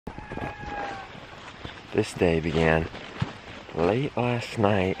This day began late last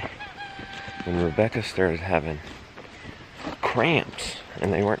night when Rebecca started having cramps,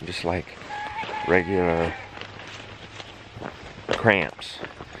 and they weren't just like regular cramps.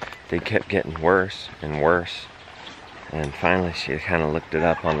 They kept getting worse and worse, and finally she kind of looked it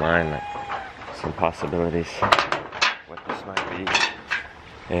up online, like some possibilities what this might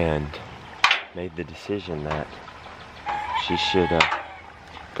be, and made the decision that she should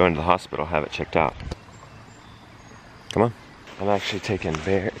go into the hospital, have it checked out. Come on. I'm actually taking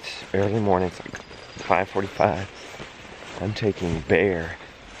Bear. It's early morning. It's like 5:45. I'm taking Bear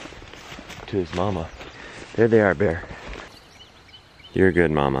to his mama. There they are, Bear. You're a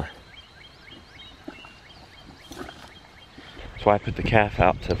good mama. That's why I put the calf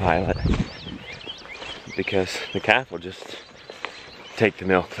out to Violet, because the calf will just take the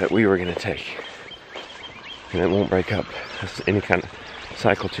milk that we were gonna take, and it won't break up any kind of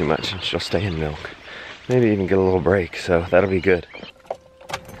cycle too much, and she'll stay in milk. Maybe even get a little break, so that'll be good.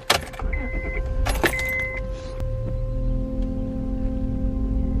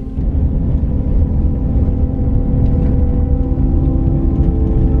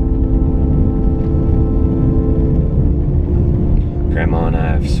 Grandma and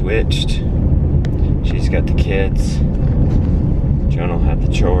I have switched. She's got the kids. Jonah will have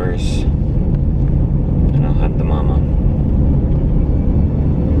the chores, and I'll have the mama.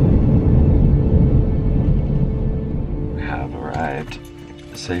 Arrived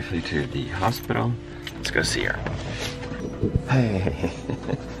safely to the hospital. Let's go see her. Hey.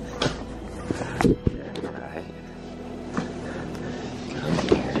 Right. Come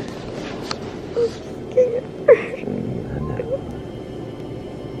here. I know.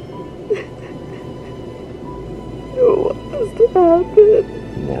 What has to happen?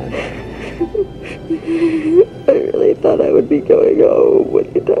 No. I really thought I would be going home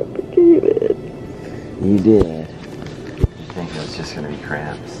when the doctor came in. You did. I think it was just gonna be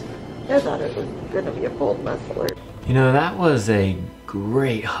cramps. I thought it was gonna be a pulled muscle. You know, that was a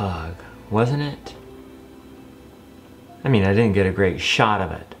great hug, wasn't it? I mean, I didn't get a great shot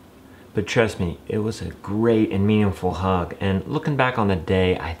of it, but trust me, it was a great and meaningful hug. And looking back on the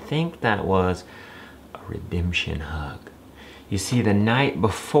day, I think that was a redemption hug. You see, the night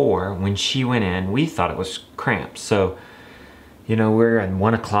before, when she went in, we thought it was cramps. So, you know, we're at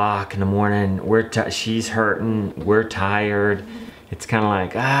 1 o'clock in the morning, she's hurting, we're tired. It's kind of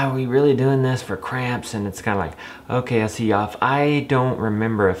like, are we really doing this for cramps? And it's kind of like, okay, I'll see you off. I don't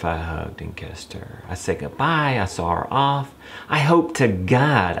remember if I hugged and kissed her. I said goodbye, I saw her off. I hope to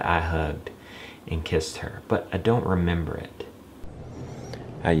God I hugged and kissed her, but I don't remember it.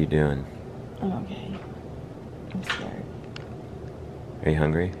 How you doing? I'm okay. I'm scared. Are you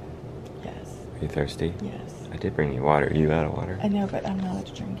hungry? Yes. Are you thirsty? Yes. I did bring you water. Are you out of water? I know, but I'm not allowed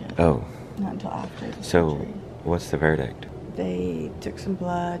to drink it. Oh. Not until after the So, surgery. what's the verdict? They took some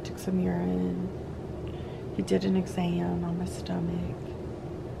blood, took some urine. He did an exam on my stomach.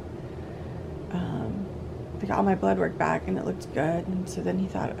 They got all my blood work back and it looked good. And so then he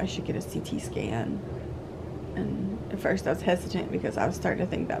thought I should get a CT scan. And at first I was hesitant because I was starting to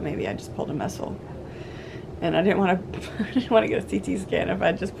think that maybe I just pulled a muscle. And I didn't want to get a CT scan if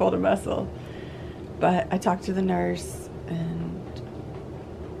I just pulled a muscle. But I talked to the nurse and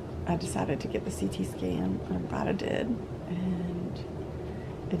I decided to get the CT scan. I'm glad I did. And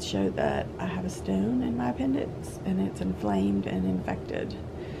it showed that I have a stone in my appendix and it's inflamed and infected.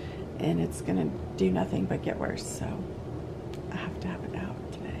 And it's going to do nothing but get worse. So I have to have it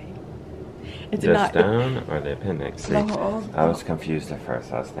out today. It's The not stone or the appendix? See, the whole. I was confused at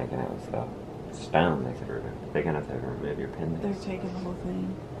first. I was thinking it was the stone they could remove. They're gonna have to remove your appendix. They're taking the whole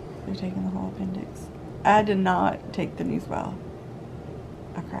thing. They're taking the whole appendix. I did not take the news well.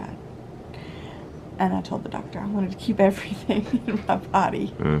 I cried. And I told the doctor I wanted to keep everything in my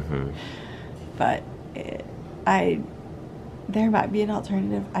body. Mm-hmm. But there might be an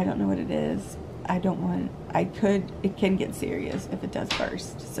alternative. I don't know what it is. It can get serious if it does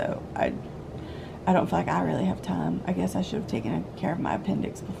burst. So I don't feel like I really have time. I guess I should have taken care of my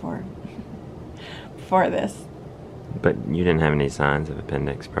appendix before this. But you didn't have any signs of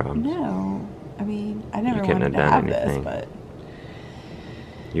appendix problems? No. I mean, I never couldn't wanted have to done have anything. this, but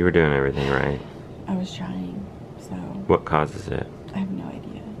You were doing everything right. I was trying, so. What causes it? I have no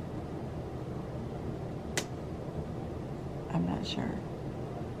idea. I'm not sure.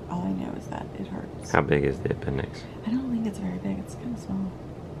 All I know is that it hurts. How big is the appendix? I don't think it's very big. It's kind of small.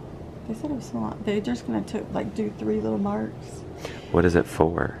 They said it was small. They're just gonna do 3 little marks. What is it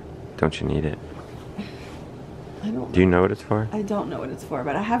for? Don't you need it? I don't. Do you know what it's for? I don't know what it's for,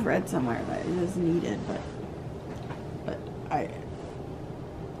 but I have read somewhere that it is needed. But I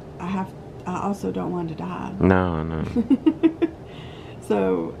have I also don't want to die. No, no.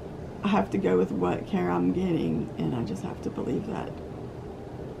 So I have to go with what care I'm getting, and I just have to believe that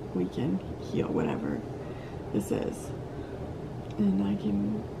we can heal whatever this is, and I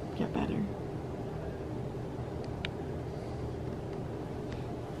can get better.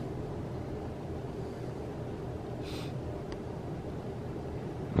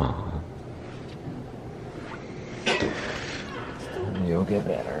 Mom. You'll get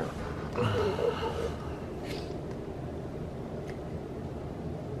better.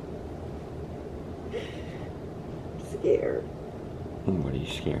 Scared. What are you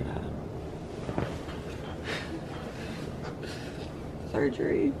scared of?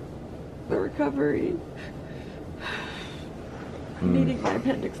 Surgery, the recovery, needing my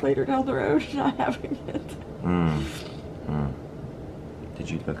appendix later down the road, not having it. Did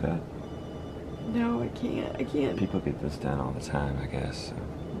you look up? No, I can't. People get this done all the time, I guess. So.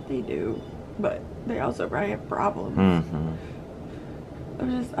 They do, but they also probably have problems.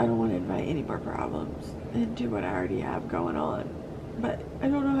 I don't want to invite any more problems into what I already have going on, but I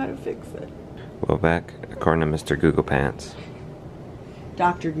don't know how to fix it. Well, back according to Mr. Google Pants.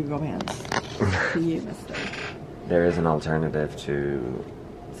 Dr. Google Pants. To you, mister. There is an alternative to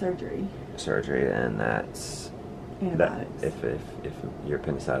Surgery, and that's antibiotics. that if your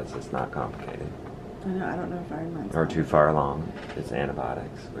appendicitis is not complicated I know, I don't know if I remember. or too far along, it's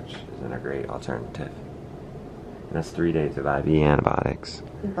antibiotics, which isn't a great alternative. And that's 3 days of IV antibiotics.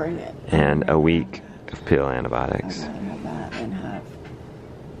 Bring it. And a week of pill I'd antibiotics. rather have that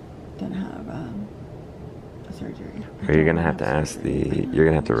than have a surgery. Or you're gonna have to you're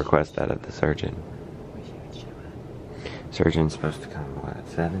gonna have to request that of the surgeon. Surgeon's supposed to come, what, at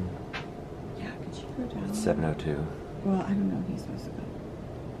 7? Yeah, could you go down? It's 7:02. Well, I don't know if he's supposed to go.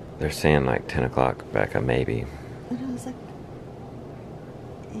 They're saying like 10 o'clock, Becca, maybe. I know, it's like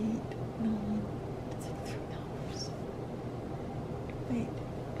 8, 9, it's like 3 hours. Wait.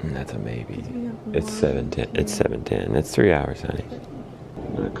 That's a maybe. 'Cause we have It's 7:10. It's 7:10. It's 3 hours, honey.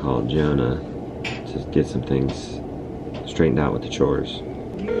 I called Jonah to get some things straightened out with the chores.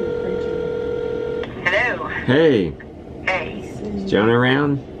 Hello. Hey, Hey. is Jonah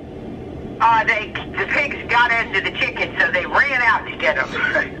around? The pigs got into the chickens, so they ran out to get them.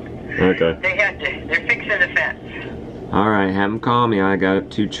 Okay. They're fixing the fence. All right, have him call me. I got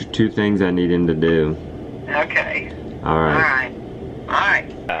two things I need him to do. Okay. All All right. right. All right.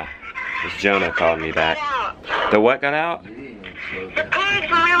 This Jonah called me back. The what got out? The pigs,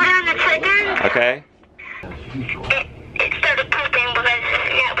 when we were on the chickens, Okay. it started pooping because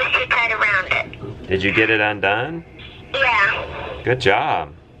it was too tight around it. Did you get it undone? Yeah. Good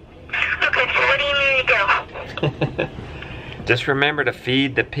job. Okay, so what do you mean to do? Just remember to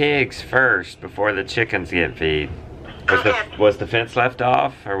feed the pigs first before the chickens get feed. Okay. Was the fence left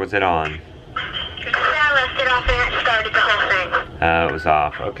off or was it on? I left it off and it started the whole thing. It was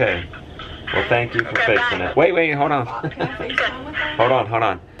off. Okay. Well, thank you for fixing it. Wait, hold on. Hold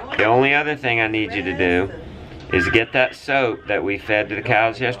on. The only other thing I need you to do is get that soap that we fed to the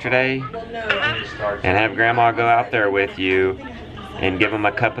cows yesterday and have Grandma go out there with you and give them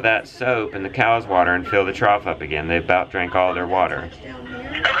a cup of that soap and the cow's water and fill the trough up again. They about drank all their water. Okay,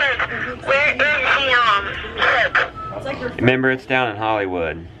 where is the soap? Remember, it's down in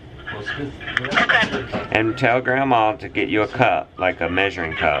Hollywood. Okay. And tell Grandma to get you a cup, like a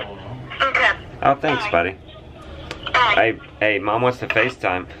measuring cup. Okay. Oh, thanks, buddy. Hey, Mom wants to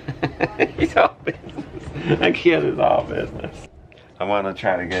FaceTime. He's all business. That kid is all business. I want to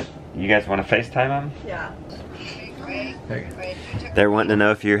try to get... You guys want to FaceTime him? Yeah. They're wanting to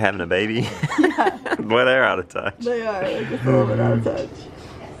know if you're having a baby. Yeah. Boy, they're out of touch. They are. They're just a little bit out of touch.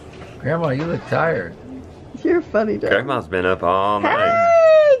 Grandma, you look tired. You're funny, Dad. Grandma's been up all night.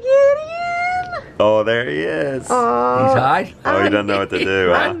 Hey, Gideon! Oh, there he is. He's high? Oh, he doesn't know what to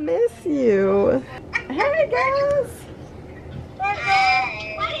do, I huh? miss you. Hey, guys.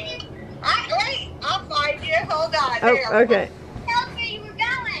 Wait, I'll find you. Hold on. Oh, okay. Tell me you were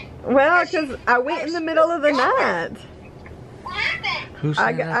going. Well, because I went in the middle of the night. What happened? Who's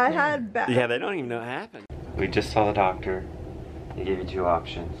I had Yeah, they don't even know what happened. We just saw the doctor. He gave you 2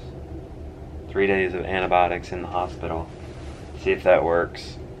 options. 3 days of antibiotics in the hospital. See if that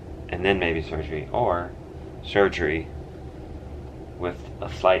works. And then maybe surgery. Or surgery with a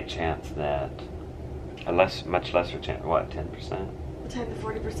slight chance that... much lesser chance. What, 10%? 10 to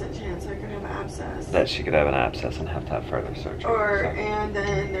 40% chance I could have an abscess. That she could have an abscess and have to have further surgery. And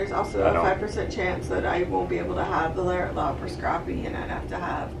then there's also a 5% chance that I won't be able to have the laparoscopy and I'd have to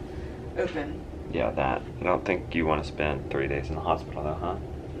have open. Yeah, that. I don't think you want to spend 3 days in the hospital though, huh?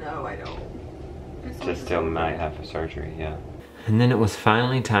 No, I don't. Just still might have a surgery, yeah. And then it was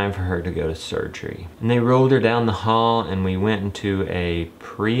finally time for her to go to surgery. And they rolled her down the hall and we went into a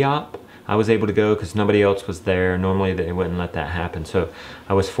pre-op. I was able to go because nobody else was there. Normally they wouldn't let that happen. So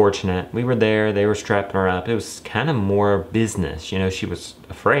I was fortunate. We were there, they were strapping her up. It was kind of more business. You know, she was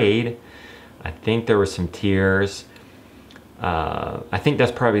afraid. I think there were some tears. I think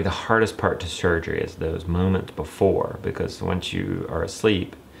that's probably the hardest part to surgery is those moments before, because once you are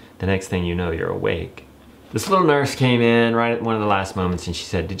asleep, the next thing you know, you're awake. This little nurse came in right at one of the last moments and she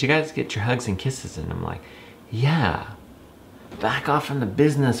said, "Did you guys get your hugs and kisses?" And I'm like, "Yeah, back off from the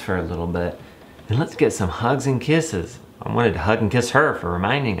business for a little bit and let's get some hugs and kisses." I wanted to hug and kiss her for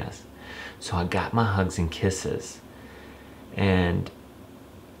reminding us. So I got my hugs and kisses. And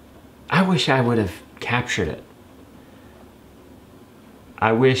I wish I would have captured it.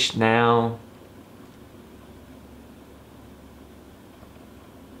 I wish now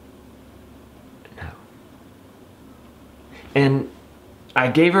And I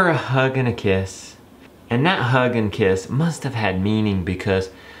gave her a hug and a kiss. And that hug and kiss must have had meaning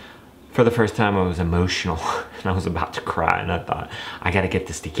because for the first time I was emotional and I was about to cry and I thought, I gotta get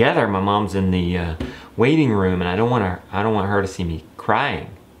this together. My mom's in the waiting room and I don't want her to see me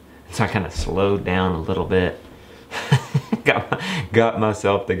crying. So I kind of slowed down a little bit. got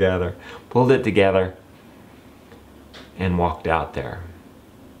myself together, pulled it together and walked out there.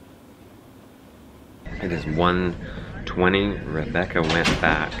 It is 1:20. Rebecca went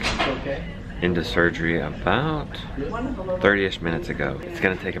back into surgery about 30-ish minutes ago. It's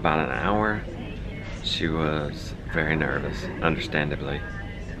gonna take about an hour. She was very nervous, understandably.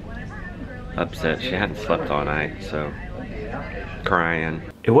 Upset, she hadn't slept all night, so crying.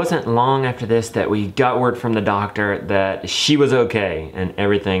 It wasn't long after this that we got word from the doctor that she was okay and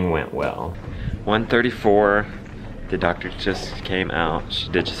everything went well. 1:34, the doctor just came out. She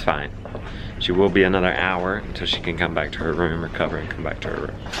did just fine. She will be another hour until she can come back to her room, recover, and come back to her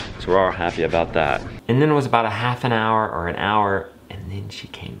room. So we're all happy about that. And then it was about a half an hour or an hour, and then she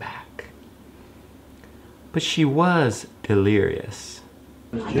came back. But she was delirious.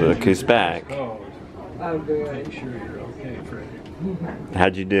 Look who's back. I'm good. Make sure you're okay, Freddie.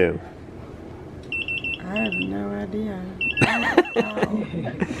 How'd you do? I have no idea.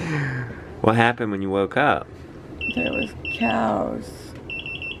 What happened when you woke up? There was cows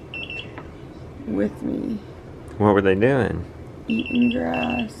with me. What were they doing? Eating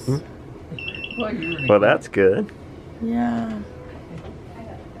grass. Well, that's good. Yeah.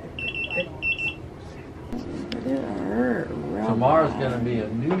 But it hurt real Tomorrow's bad. gonna be a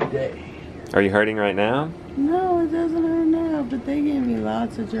new day. Are you hurting right now? No, it doesn't hurt now, but they gave me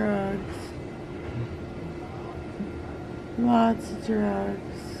lots of drugs. Lots of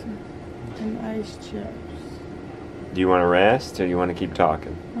drugs. And ice chips. Do you want to rest or do you want to keep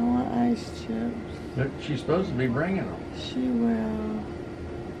talking? I want ice chips. Look, she's supposed to be bringing them. She will.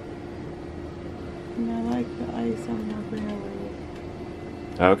 And I like the ice on my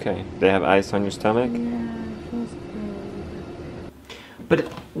belly. Okay. They have ice on your stomach? Yeah, it feels good.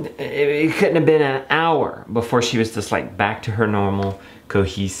 But it couldn't have been an hour before she was just like back to her normal,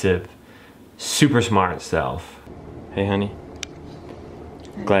 cohesive, super smart self. Hey, honey.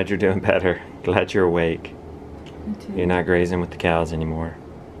 Glad you're doing better. Glad you're awake. Me too. You're not grazing with the cows anymore.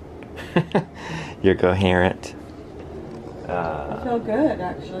 You're coherent. I feel good,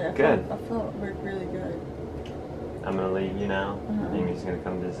 actually. I Good. feel it worked really good. I'm gonna leave you now. Uh-huh. Amy's gonna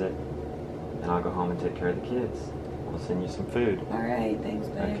come visit. And I'll go home and take care of the kids. We'll send you some food. All right, thanks,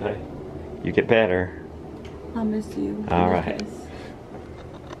 babe. Okay. You get better. I'll miss you. All right. Yes.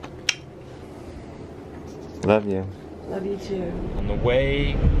 Love you. Love you too. On the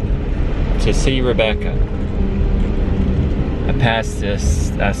way to see Rebecca, I passed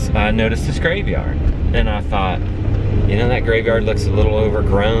this, I noticed this graveyard. And I thought, you know, that graveyard looks a little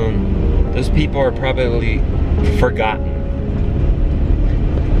overgrown. Those people are probably forgotten.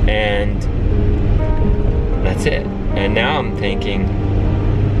 And that's it. And now I'm thinking,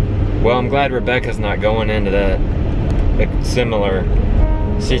 well, I'm glad Rebecca's not going into a similar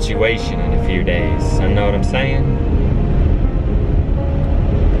situation in a few days. You know what I'm saying?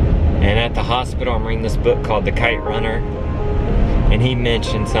 And at the hospital, I'm reading this book called The Kite Runner. And he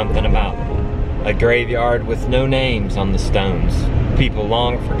mentioned something about a graveyard with no names on the stones. People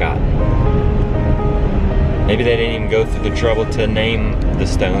long forgotten. Maybe they didn't even go through the trouble to name the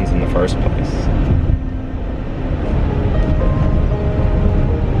stones in the first place.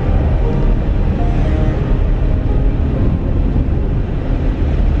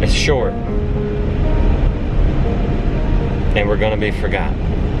 It's short. And we're gonna be forgotten.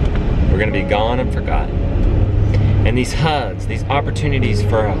 We're gonna be gone and forgotten. And these hugs, these opportunities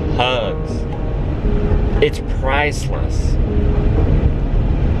for hugs, It's priceless.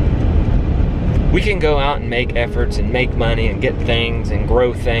 We can go out and make efforts and make money and get things and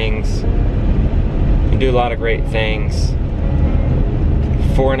grow things and do a lot of great things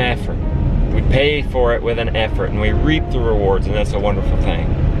for an effort. We pay for it with an effort and we reap the rewards, and that's a wonderful thing.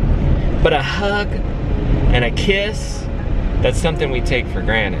 But a hug and a kiss, that's something we take for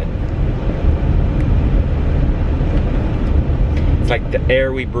granted. It's like the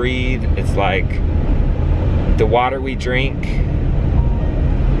air we breathe, it's like the water we drink,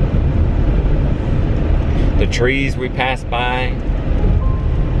 the trees we pass by.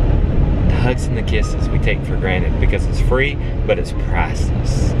 The hugs and the kisses we take for granted because it's free, but it's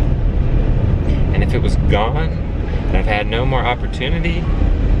priceless. And if it was gone, and I've had no more opportunity,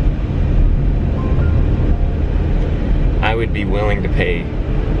 I would be willing to pay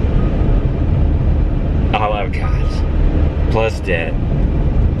all I've got, plus debt,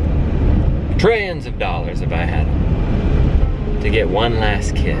 trillions of dollars if I had them, to get one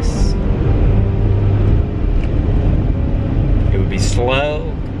last kiss. It would be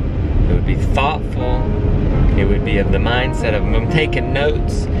slow, it would be thoughtful, it would be of the mindset of I'm taking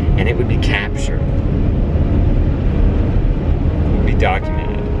notes, and it would be captured. It would be documented.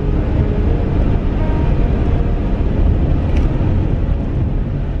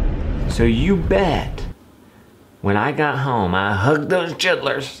 So you bet, when I got home, I hugged those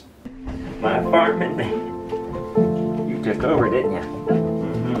chidlers. My apartment man. You took over, didn't you?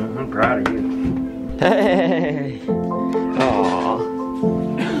 I'm proud of you. Hey! Aww.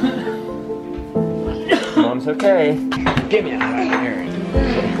 Mom's okay. Give me a hug here.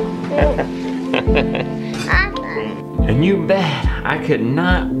 And you bet, I could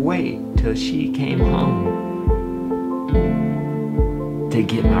not wait till she came home to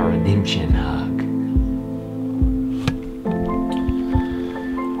get my redemption hug.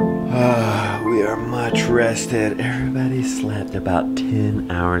 We are much rested. Everybody slept about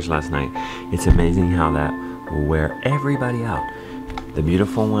 10 hours last night. It's amazing how that will wear everybody out. The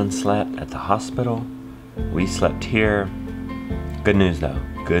beautiful one slept at the hospital. We slept here. Good news though,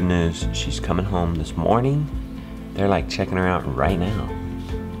 good news. She's coming home this morning. They're like checking her out right now.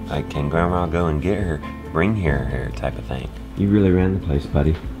 Like, can grandma go and get her, bring her here type of thing. You really ran the place,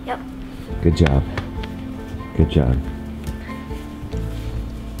 buddy. Yep. Good job. Good job.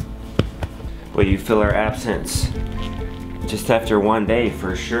 Well, you fill our absence just after one day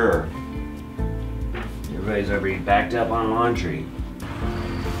for sure. Everybody's already backed up on laundry.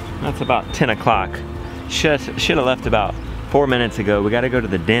 That's about 10 o'clock. Should have left about 4 minutes ago. We gotta go to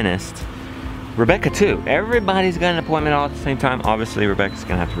the dentist. Rebecca too. Everybody's got an appointment all at the same time. Obviously, Rebecca's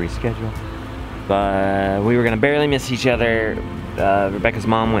gonna have to reschedule. But we were gonna barely miss each other. Rebecca's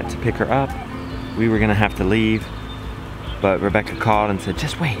mom went to pick her up. We were gonna have to leave. But Rebecca called and said,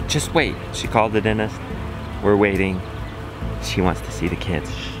 just wait, just wait. She called the dentist. We're waiting. She wants to see the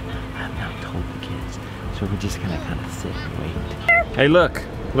kids. I've not told the kids. So we're just gonna kind of sit and wait. Hey, look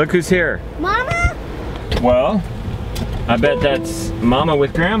who's here. Mama? Well, I bet that's Mama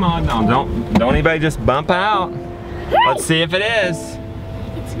with Grandma. No, don't anybody just bump out. Let's see if it is.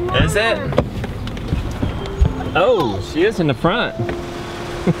 It's Mama. Is it? Oh, she is in the front.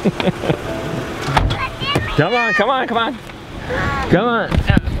 Come on, come on, come on. Come on.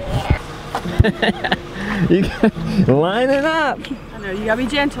 You gotta line it up. I know, you gotta be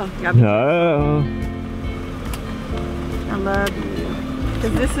gentle. You gotta be No. I love you.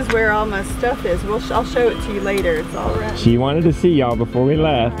 Because this is where all my stuff is. I'll show it to you later. It's all right. She wanted to see y'all before we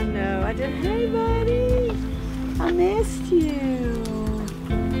left. I know. I did. Hey, buddy. I missed you.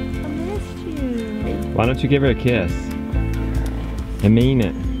 I missed you. Why don't you give her a kiss? I mean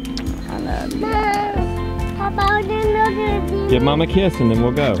it. I love you. How about another? Give Mom a kiss and then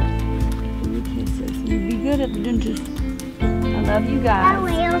we'll go. Give me kisses. You'd be good at the dentist. I love you I guys.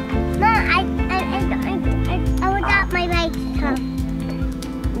 will. No, I got my bike.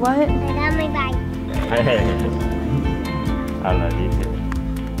 What? I got my bike. I love you too.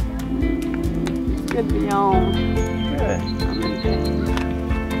 Good to be on. Good. I'm in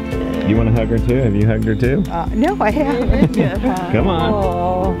pain. You want to hug her too? Have you hugged her too? No, I haven't yet. Come on.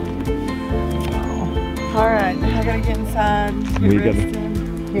 Oh. All right, I gotta get inside. We gotta-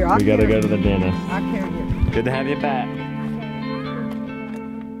 Here, We gotta go to the dentist. I'll carry you. Good to have you back.